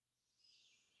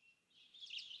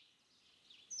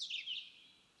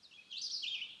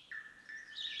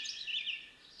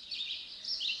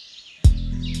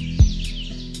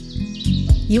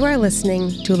You are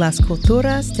listening to Las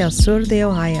Culturas del Sur de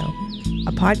Ohio,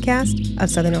 a podcast of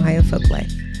Southern Ohio Folklife.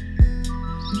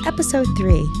 Episode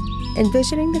 3,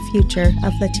 Envisioning the Future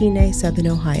of Latina Southern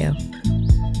Ohio.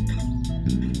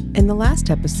 In the last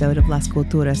episode of Las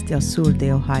Culturas del Sur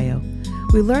de Ohio,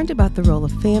 we learned about the role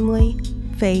of family,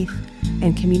 faith,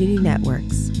 and community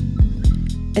networks.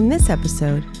 In this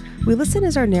episode, we listen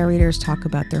as our narrators talk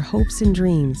about their hopes and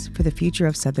dreams for the future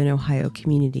of Southern Ohio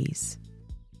communities.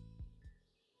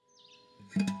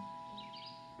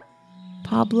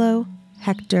 Pablo,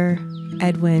 Hector,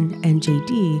 Edwin, and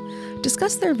JD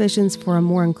discuss their visions for a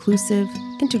more inclusive,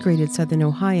 integrated Southern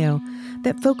Ohio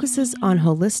that focuses on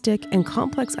holistic and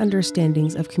complex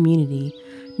understandings of community,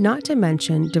 not to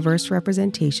mention diverse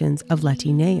representations of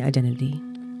Latina identity.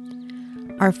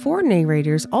 Our four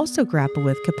narrators also grapple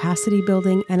with capacity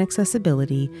building and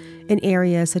accessibility in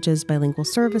areas such as bilingual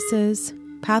services,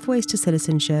 pathways to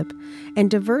citizenship,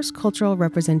 and diverse cultural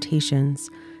representations,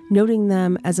 noting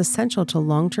them as essential to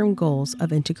long-term goals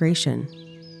of integration.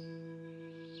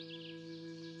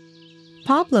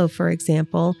 Pablo, for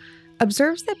example,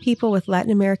 observes that people with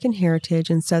Latin American heritage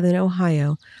in Southern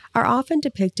Ohio are often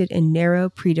depicted in narrow,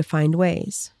 predefined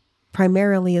ways,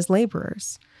 primarily as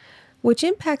laborers, which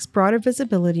impacts broader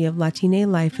visibility of Latina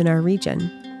life in our region.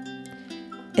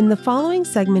 In the following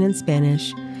segment in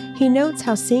Spanish, he notes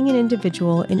how seeing an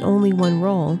individual in only one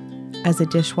role, as a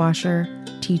dishwasher,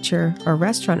 teacher, or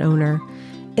restaurant owner,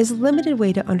 is a limited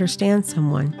way to understand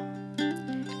someone.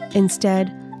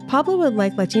 Instead, Pablo would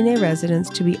like Latina residents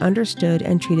to be understood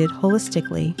and treated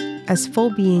holistically as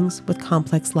full beings with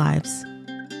complex lives.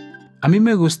 A mí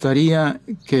me gustaría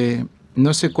que,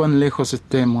 no sé cuán lejos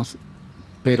estemos,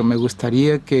 pero me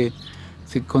gustaría que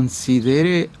se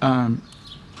considere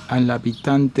al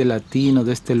habitante latino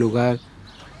de este lugar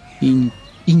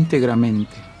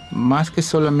íntegramente, más que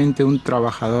solamente un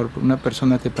trabajador. Una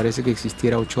persona te parece que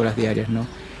existiera 8 horas diarias, ¿no?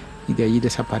 Y de allí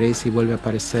desaparece y vuelve a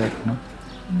aparecer, ¿no?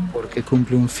 Porque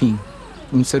cumple un fin.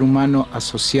 Un ser humano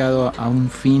asociado a un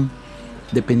fin,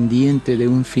 dependiente de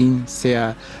un fin,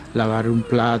 sea lavar un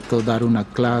plato, dar una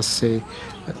clase,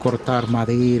 cortar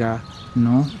madera,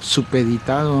 ¿no?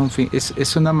 Supeditado a un fin.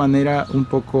 Es una manera un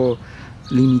poco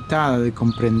limitada de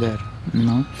comprender,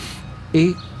 ¿no?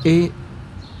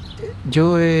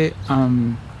 Yo he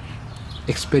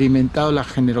experimentado la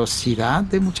generosidad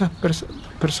de muchas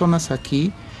personas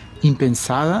aquí,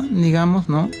 impensada, digamos,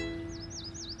 ¿no?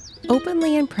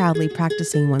 Openly and proudly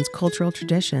practicing one's cultural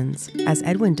traditions, as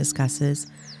Edwin discusses,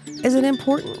 is an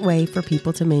important way for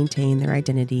people to maintain their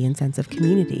identity and sense of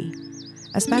community,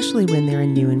 especially when they're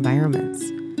in new environments.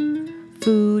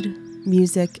 Food,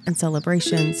 music, and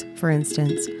celebrations, for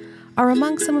instance, are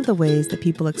among some of the ways that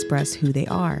people express who they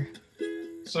are.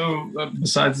 So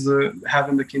besides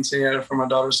having the quinceañera for my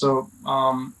daughter,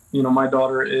 my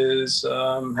daughter is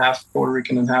half Puerto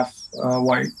Rican and half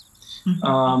white.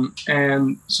 Mm-hmm.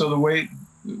 And so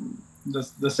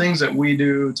the things that we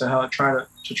do to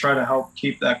try to help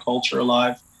keep that culture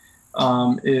alive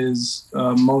is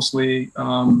mostly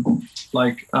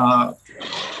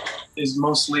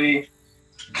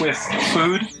with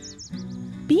food.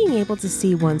 Being able to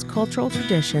see one's cultural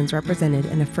traditions represented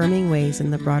in affirming ways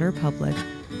in the broader public,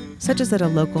 such as at a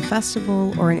local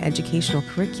festival or in educational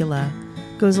curricula,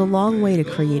 goes a long way to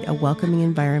create a welcoming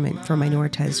environment for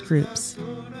minoritized groups.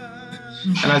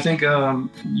 And I think,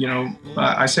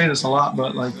 I say this a lot,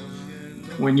 but like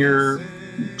when you're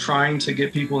trying to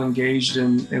get people engaged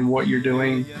in what you're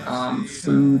doing,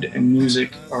 food and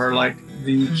music are like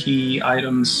the key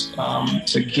items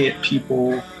to get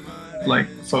people like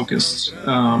focused.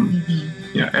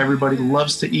 Everybody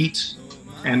loves to eat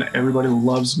and everybody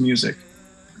loves music.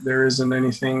 There isn't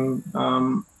anything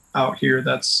out here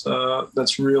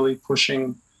that's really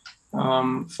pushing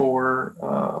for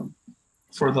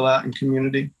the Latin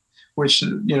community, which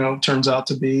turns out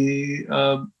to be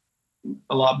a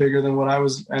lot bigger than what I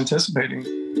was anticipating.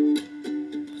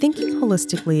 Thinking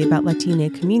holistically about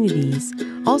Latina communities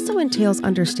also entails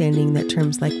understanding that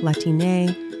terms like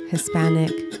Latina,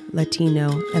 Hispanic,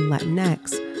 Latino, and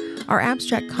Latinx are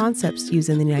abstract concepts used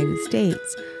in the United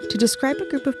States to describe a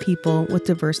group of people with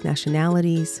diverse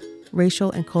nationalities,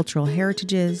 racial and cultural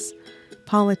heritages,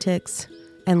 politics,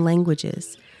 and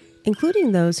languages,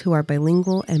 including those who are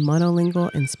bilingual and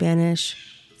monolingual in Spanish,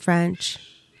 French,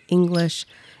 English,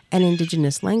 and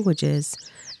indigenous languages,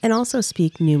 and also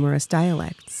speak numerous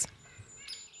dialects.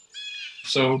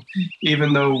 So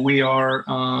even though we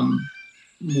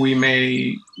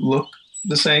may look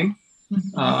the same,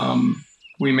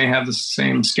 we may have the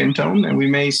same skin tone, and we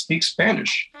may speak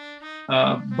Spanish,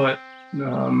 but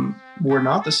we're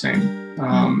not the same.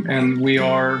 And we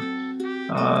are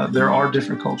there are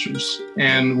different cultures,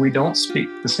 and we don't speak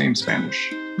the same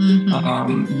Spanish.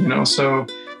 So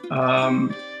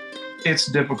it's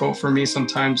difficult for me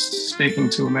sometimes speaking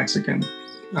to a Mexican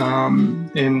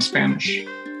in Spanish,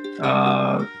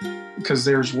 because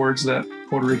there's words that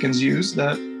Puerto Ricans use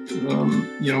that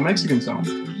Mexicans don't,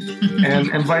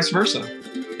 and vice versa.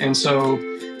 And so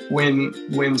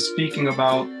when speaking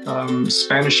about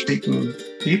Spanish-speaking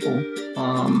people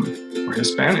or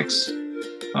Hispanics,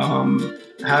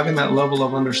 having that level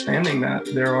of understanding that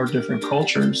there are different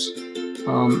cultures,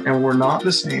 and we're not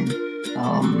the same.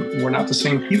 We're not the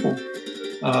same people.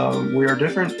 We are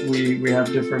different. We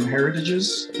have different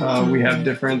heritages. We have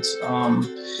different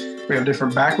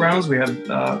backgrounds. We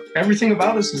have everything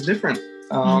about us is different.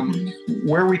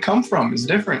 Where we come from is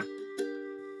different.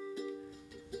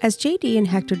 As JD and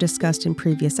Hector discussed in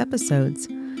previous episodes,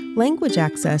 language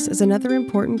access is another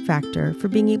important factor for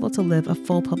being able to live a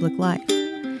full public life.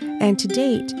 And to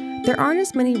date, there aren't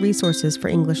as many resources for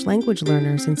English language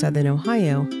learners in Southern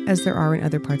Ohio as there are in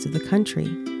other parts of the country.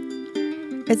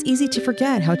 It's easy to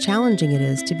forget how challenging it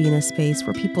is to be in a space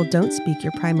where people don't speak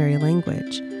your primary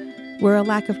language, where a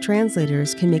lack of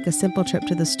translators can make a simple trip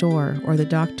to the store or the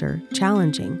doctor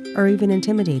challenging or even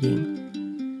intimidating.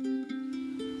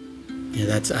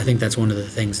 Yeah, I think that's one of the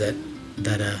things that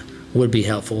would be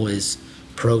helpful is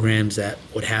programs that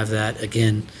would have that.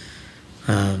 Again,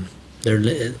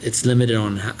 it's limited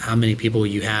on how many people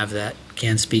you have that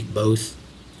can speak both,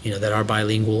 that are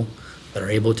bilingual, that are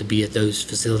able to be at those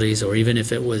facilities, or even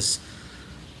if it was,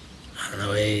 I don't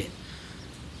know,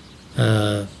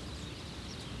 I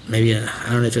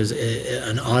don't know if it was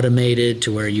an automated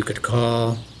to where you could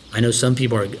call. I know some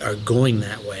people are going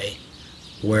that way,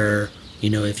 where,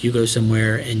 if you go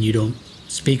somewhere and you don't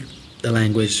speak the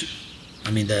language,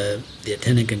 the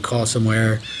attendant can call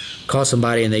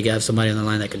somebody and they have somebody on the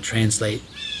line that can translate,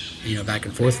 back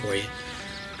and forth for you.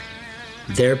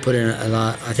 They're putting a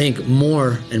lot, I think,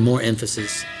 more and more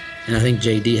emphasis, and I think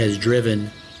JD has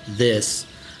driven this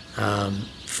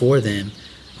for them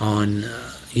on,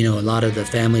 a lot of the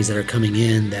families that are coming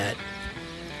in that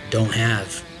don't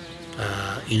have,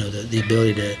 the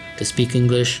ability to speak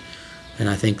English. And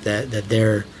I think that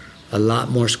there, a lot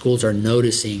more schools are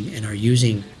noticing and are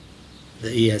using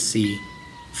the ESC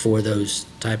for those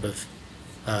type of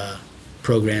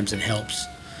programs and helps,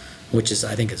 which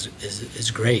I think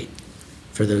is great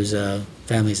for those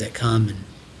families that come and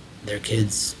their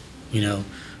kids,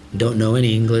 don't know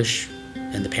any English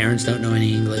and the parents don't know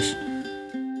any English.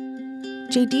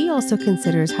 JD also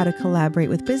considers how to collaborate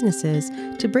with businesses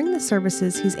to bring the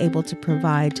services he's able to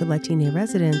provide to Latine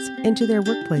residents into their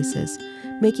workplaces,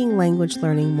 making language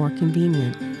learning more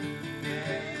convenient.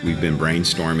 We've been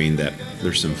brainstorming that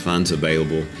there's some funds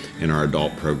available in our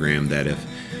adult program that if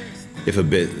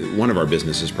one of our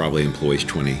businesses probably employs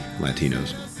 20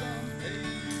 Latinos,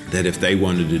 that if they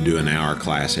wanted to do an hour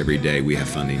class every day, we have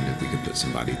funding that we could put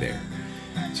somebody there.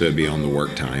 So it'd be on the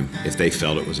work time if they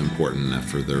felt it was important enough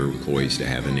for their employees to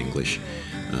have an English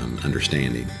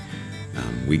understanding.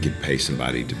 We could pay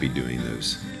somebody to be doing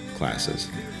those classes.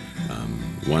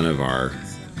 One of our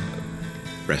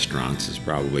restaurants is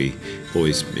probably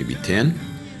employs maybe 10.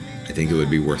 I think it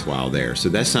would be worthwhile there. So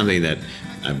that's something that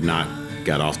I've not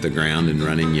got off the ground and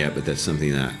running yet, but that's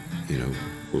something that,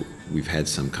 we've had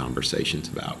some conversations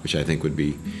about, which I think would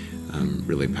be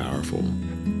really powerful.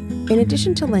 In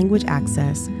addition to language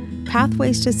access,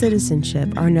 pathways to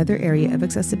citizenship are another area of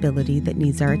accessibility that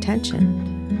needs our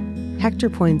attention. Hector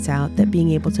points out that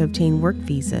being able to obtain work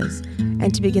visas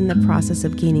and to begin the process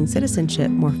of gaining citizenship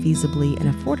more feasibly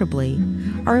and affordably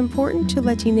are important to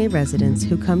Latine residents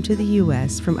who come to the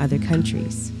U.S. from other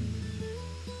countries.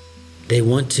 They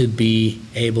want to be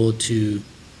able to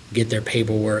get their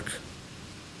paperwork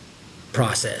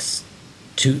process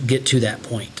to get to that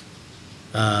point.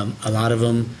 A lot of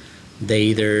them, they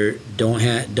either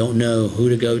don't know who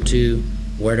to go to,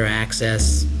 where to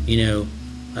access,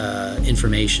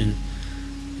 information.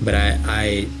 But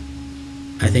I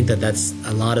think that's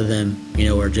a lot of them,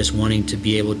 are just wanting to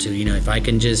be able to, if I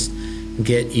can just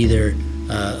get either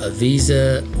a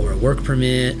visa or a work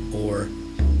permit or,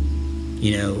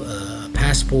 a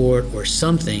passport or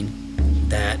something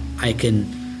that I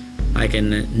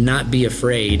can not be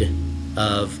afraid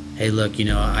of, hey, look,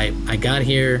 I got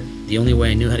here the only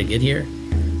way I knew how to get here,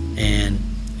 and,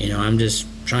 I'm just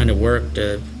trying to work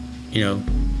to,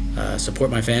 support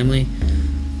my family,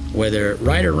 whether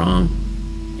right or wrong.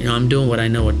 I'm doing what I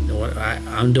know,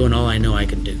 I'm doing all I know I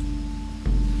can do.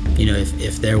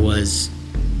 If there was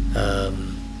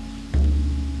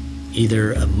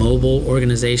either a mobile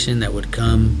organization that would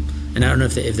come and I don't know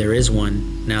if there is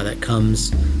one now that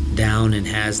comes down and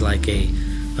has like a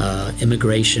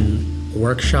immigration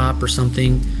workshop or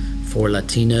something for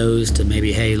Latinos to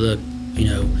maybe, hey, look, you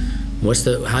know,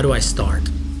 how do I start?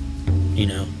 You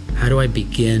know, how do I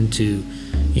begin to,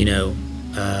 you know,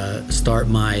 start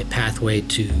my pathway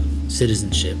to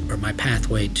citizenship or my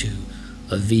pathway to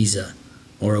a visa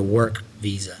or a work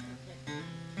visa?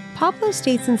 Pablo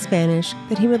states in Spanish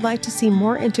that he would like to see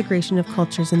more integration of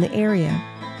cultures in the area.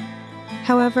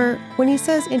 However, when he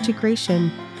says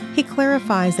integration, he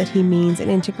clarifies that he means an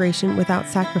integration without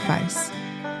sacrifice,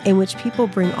 in which people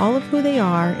bring all of who they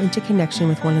are into connection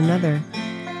with one another,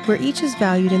 where each is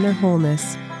valued in their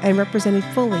wholeness and represented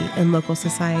fully in local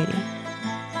society.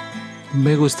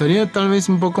 Me gustaría tal vez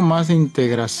un poco más de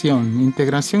integración.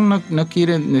 Integración no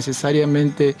quiere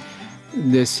necesariamente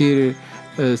decir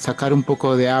sacar un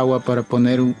poco de agua para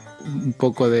poner un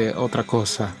poco de otra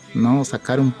cosa, ¿no?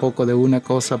 Sacar un poco de una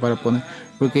cosa para poner...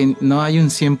 Porque no hay un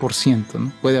 100%,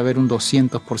 ¿no? Puede haber un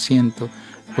 200%,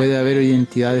 puede haber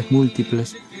identidades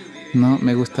múltiples, ¿no?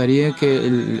 Me gustaría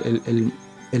que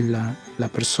la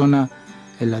persona,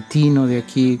 el latino de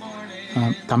aquí,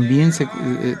 también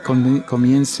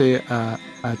comience a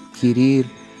adquirir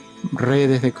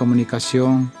redes de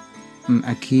comunicación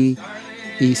aquí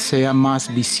y sea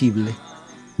más visible,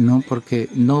 ¿no? Porque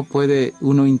no puede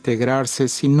uno integrarse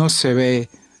si no se ve,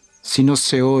 si no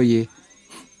se oye,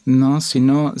 ¿no? Si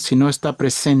no está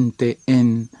presente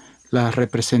en las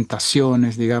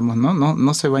representaciones, digamos,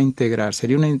 no se va a integrar.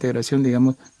 Sería una integración,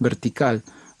 digamos, vertical,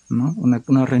 ¿no?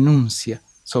 Una renuncia,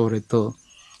 sobre todo.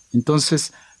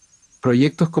 Entonces,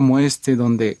 proyectos como este,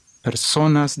 donde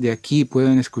personas de aquí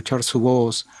pueden escuchar su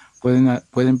voz,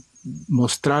 pueden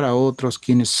mostrar a otros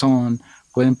quiénes son,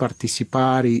 pueden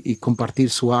participar y compartir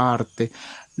su arte,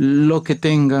 lo que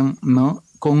tengan, ¿no?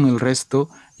 Con el resto,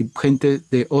 y gente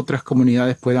de otras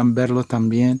comunidades puedan verlo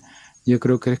también, yo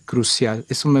creo que es crucial.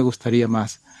 Eso me gustaría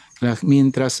más.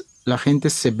 Mientras la gente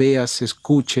se vea, se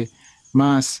escuche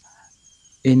más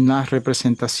en las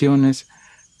representaciones,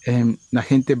 la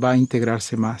gente va a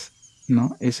integrarse más,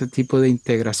 ¿no? Ese tipo de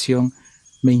integración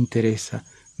me interesa.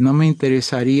 No me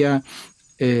interesaría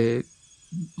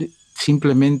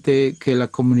simplemente que la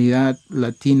comunidad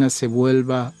latina se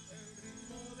vuelva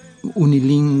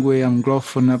unilingüe,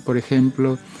 anglófona, por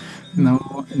ejemplo,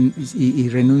 ¿no? y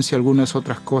renuncie a algunas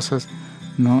otras cosas,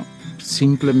 ¿no?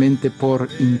 Simplemente por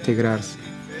integrarse.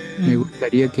 Me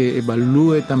gustaría que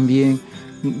evalúe también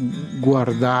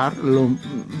guardar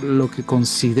lo que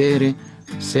considere,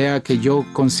 sea que yo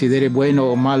considere bueno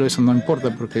o malo, eso no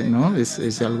importa, porque no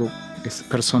es algo, es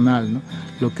personal, ¿no?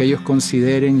 Lo que ellos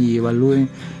consideren y evalúen,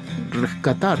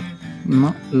 rescatar,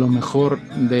 ¿no? Lo mejor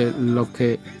de lo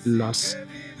que las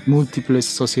múltiples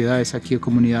sociedades aquí o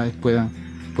comunidades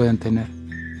puedan tener.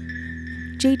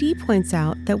 JD points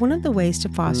out that one of the ways to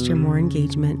foster more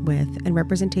engagement with and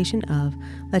representation of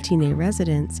Latina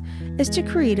residents is to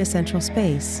create a central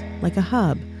space, like a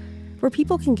hub, where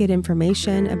people can get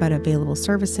information about available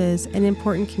services and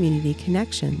important community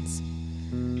connections.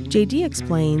 JD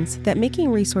explains that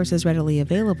making resources readily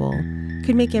available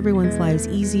could make everyone's lives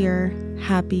easier,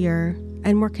 happier,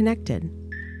 and more connected.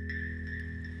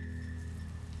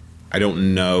 I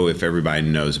don't know if everybody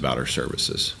knows about our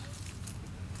services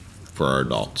for our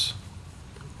adults,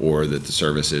 or that the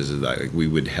services is that we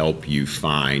would help you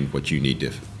find what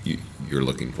you're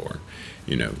looking for.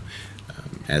 You know,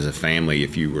 as a family,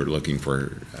 if you were looking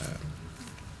for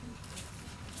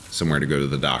somewhere to go to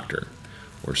the doctor,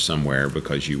 or somewhere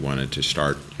because you wanted to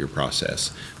start your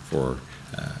process for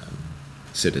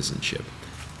citizenship,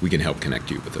 we can help connect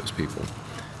you with those people.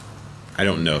 I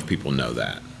don't know if people know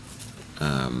that.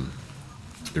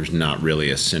 There's not really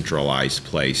a centralized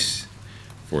place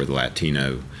for the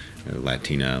Latina,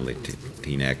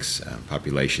 Latinx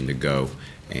population to go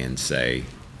and say,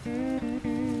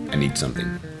 I need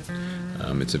something.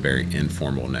 It's a very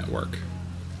informal network.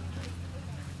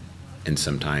 And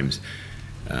sometimes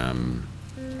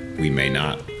we may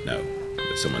not know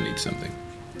that someone needs something.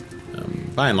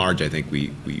 By and large, I think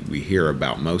we hear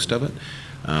about most of it,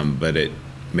 but it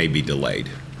may be delayed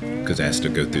because it has to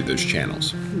go through those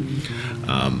channels.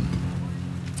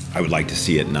 I would like to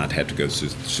see it not have to go through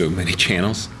so many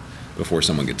channels before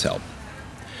someone gets help.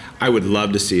 I would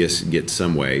love to see us get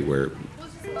some way where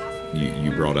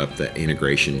you brought up the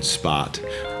integration spot,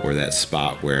 or that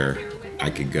spot where I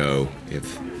could go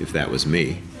if that was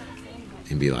me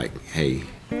and be like, hey,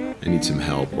 I need some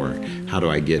help, or how do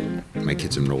I get my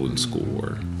kids enrolled in school,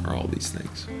 or all these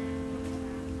things.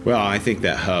 Well, I think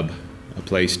that hub, a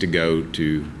place to go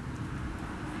to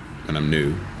when I'm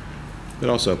new, but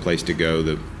also a place to go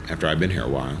that after I've been here a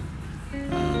while,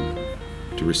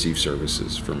 to receive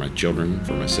services for my children,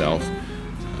 for myself,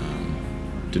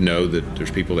 to know that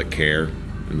there's people that care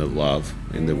and that love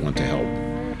and that want to help,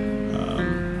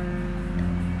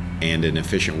 and an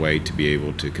efficient way to be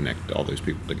able to connect all those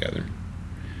people together.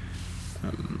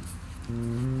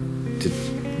 To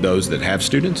those that have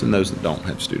students and those that don't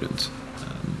have students.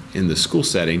 In the school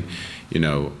setting,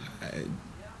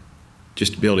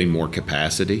 just building more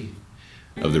capacity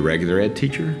of the regular ed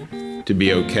teacher to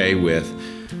be okay with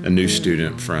a new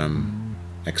student from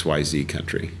XYZ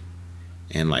country.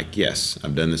 And yes,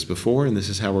 I've done this before and this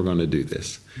is how we're going to do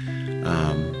this.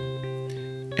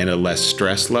 And a less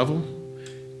stress level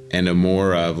and a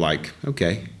more of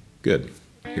okay, good,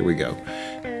 here we go.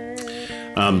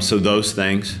 So those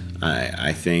things,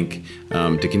 I think,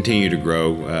 to continue to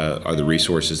grow are the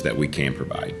resources that we can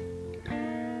provide,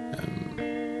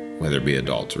 whether it be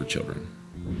adults or children,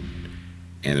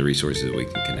 and the resources that we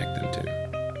can connect them to.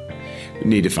 We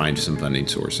need to find some funding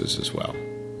sources as well.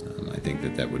 I think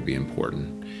that would be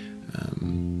important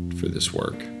for this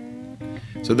work.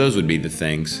 So those would be the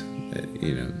things that,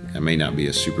 I may not be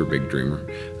a super big dreamer,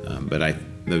 but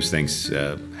those things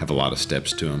have a lot of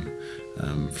steps to them,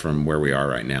 from where we are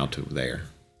right now to there.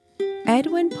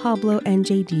 Edwin, Pablo, and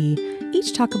JD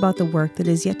each talk about the work that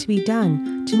is yet to be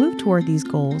done to move toward these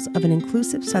goals of an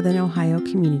inclusive Southern Ohio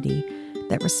community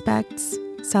that respects,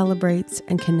 celebrates,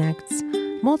 and connects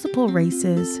multiple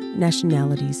races,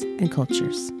 nationalities, and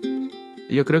cultures.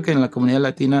 Yo creo que en la comunidad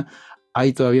latina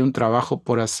hay todavía un trabajo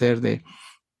por hacer de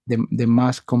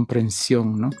más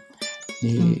comprensión, ¿no?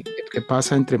 Y que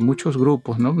pasa entre muchos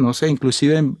grupos, ¿no? No sé,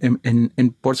 inclusive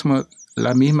en Portsmouth,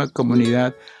 la misma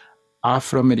comunidad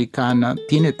afroamericana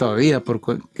tiene todavía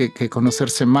que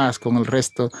conocerse más con el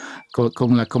resto,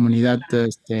 con la comunidad,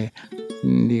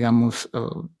 digamos,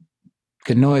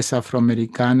 que no es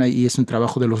afroamericana, y es un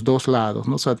trabajo de los dos lados,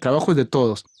 ¿no? O sea, el trabajo es de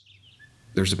todos.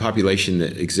 There's a population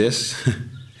that exists,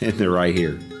 and they're right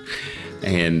here.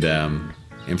 And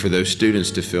for those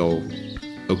students to feel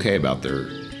okay about their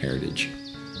heritage,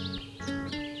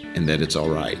 and that it's all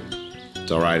right.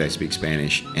 It's all right, I speak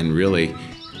Spanish. And really,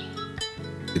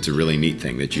 it's a really neat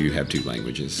thing that you have two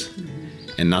languages,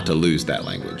 and not to lose that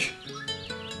language,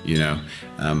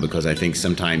 because I think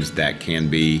sometimes that can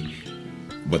be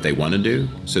what they want to do,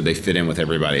 so they fit in with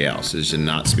everybody else, is to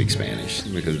not speak Spanish,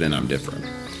 because then I'm different.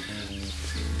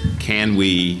 Can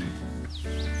we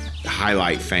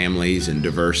highlight families and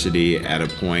diversity at a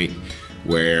point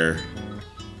where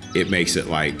it makes it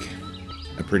like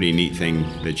a pretty neat thing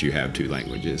that you have two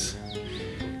languages,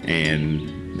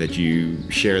 and that you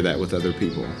share that with other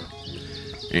people,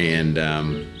 and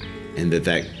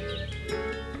that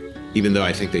even though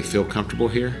I think they feel comfortable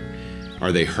here,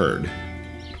 are they heard?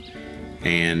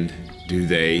 And do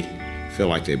they feel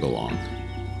like they belong?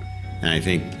 And I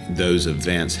think those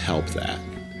events help that,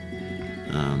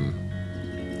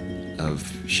 of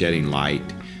shedding light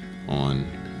on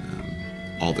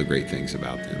all the great things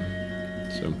about them.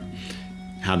 So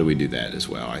how do we do that as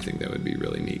well? I think that would be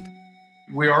really neat.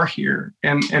 We are here,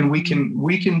 and we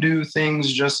can do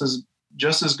things just as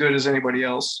good as anybody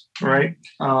else, right?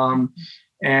 And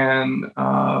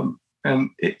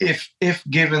if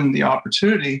given the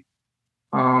opportunity,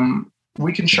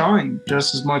 we can shine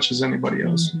just as much as anybody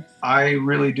else. Mm-hmm. I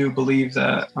really do believe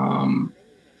that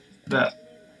that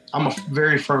I'm a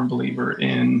very firm believer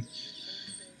in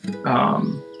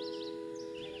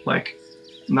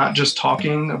not just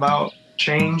talking about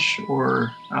change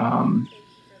or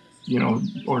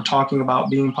or talking about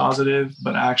being positive,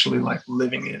 but actually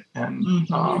living it and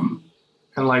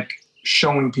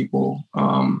showing people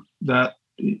that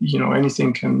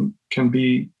anything can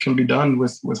be done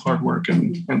with hard work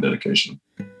and dedication.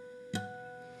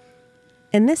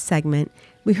 In this segment,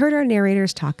 we heard our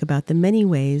narrators talk about the many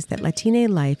ways that Latina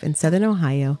life in Southern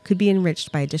Ohio could be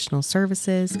enriched by additional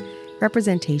services,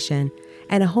 representation,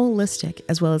 and a holistic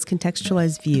as well as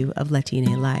contextualized view of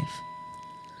Latina life.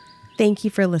 Thank you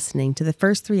for listening to the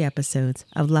first 3 episodes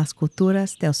of Las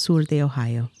Culturas del Sur de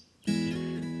Ohio.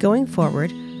 Going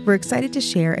forward, we're excited to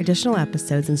share additional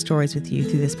episodes and stories with you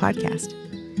through this podcast.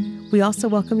 We also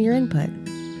welcome your input.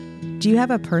 Do you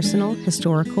have a personal,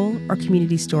 historical, or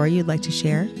community story you'd like to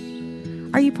share?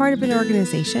 Are you part of an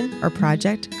organization or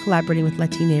project collaborating with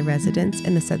Latina residents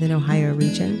in the Southern Ohio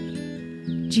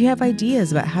region? Do you have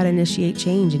ideas about how to initiate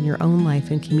change in your own life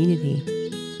and community?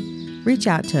 Reach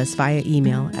out to us via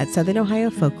email at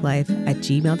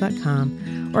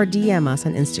southernohiofolklife@gmail.com or DM us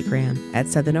on Instagram at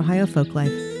Southern Ohio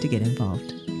Folklife to get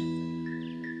involved.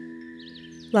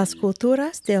 Las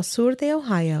Culturas del Sur de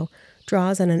Ohio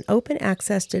draws on an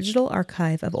open-access digital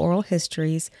archive of oral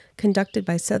histories conducted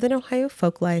by Southern Ohio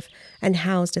Folklife and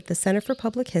housed at the Center for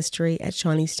Public History at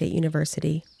Shawnee State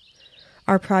University.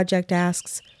 Our project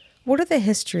asks, what are the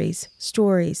histories,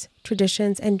 stories,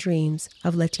 traditions, and dreams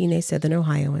of Latine Southern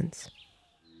Ohioans?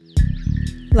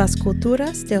 Las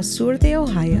Culturas del Sur de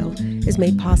Ohio is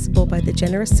made possible by the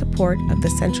generous support of the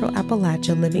Central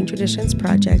Appalachia Living Traditions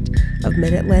Project of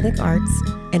Mid-Atlantic Arts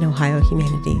and Ohio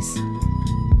Humanities.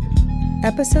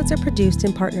 Episodes are produced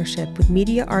in partnership with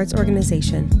media arts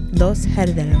organization Los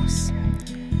Herederos.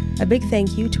 A big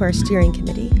thank you to our steering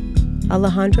committee,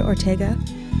 Alejandra Ortega,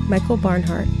 Michael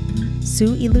Barnhart,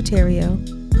 Sue Eleuterio,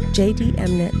 J.D.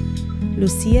 Emnett,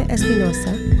 Lucia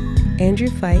Espinosa, Andrew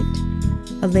Feit,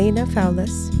 Elena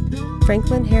Fowlis,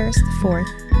 Franklin Harris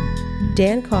IV,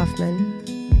 Dan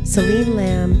Kaufman, Celine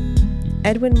Lamb,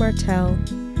 Edwin Martell,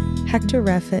 Hector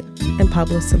Reffitt, and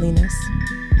Pablo Salinas.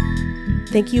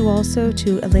 Thank you also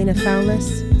to Elena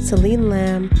Fowlis, Celine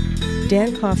Lamb,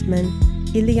 Dan Kaufman,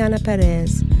 Ileana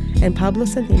Perez, and Pablo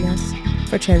Salinas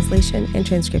for translation and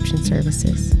transcription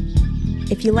services.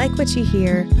 If you like what you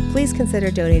hear, please consider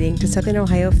donating to Southern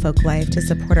Ohio Folklife to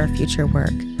support our future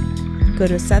work. Go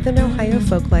to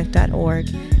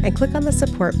southernohiofolklife.org and click on the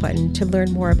support button to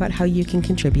learn more about how you can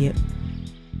contribute.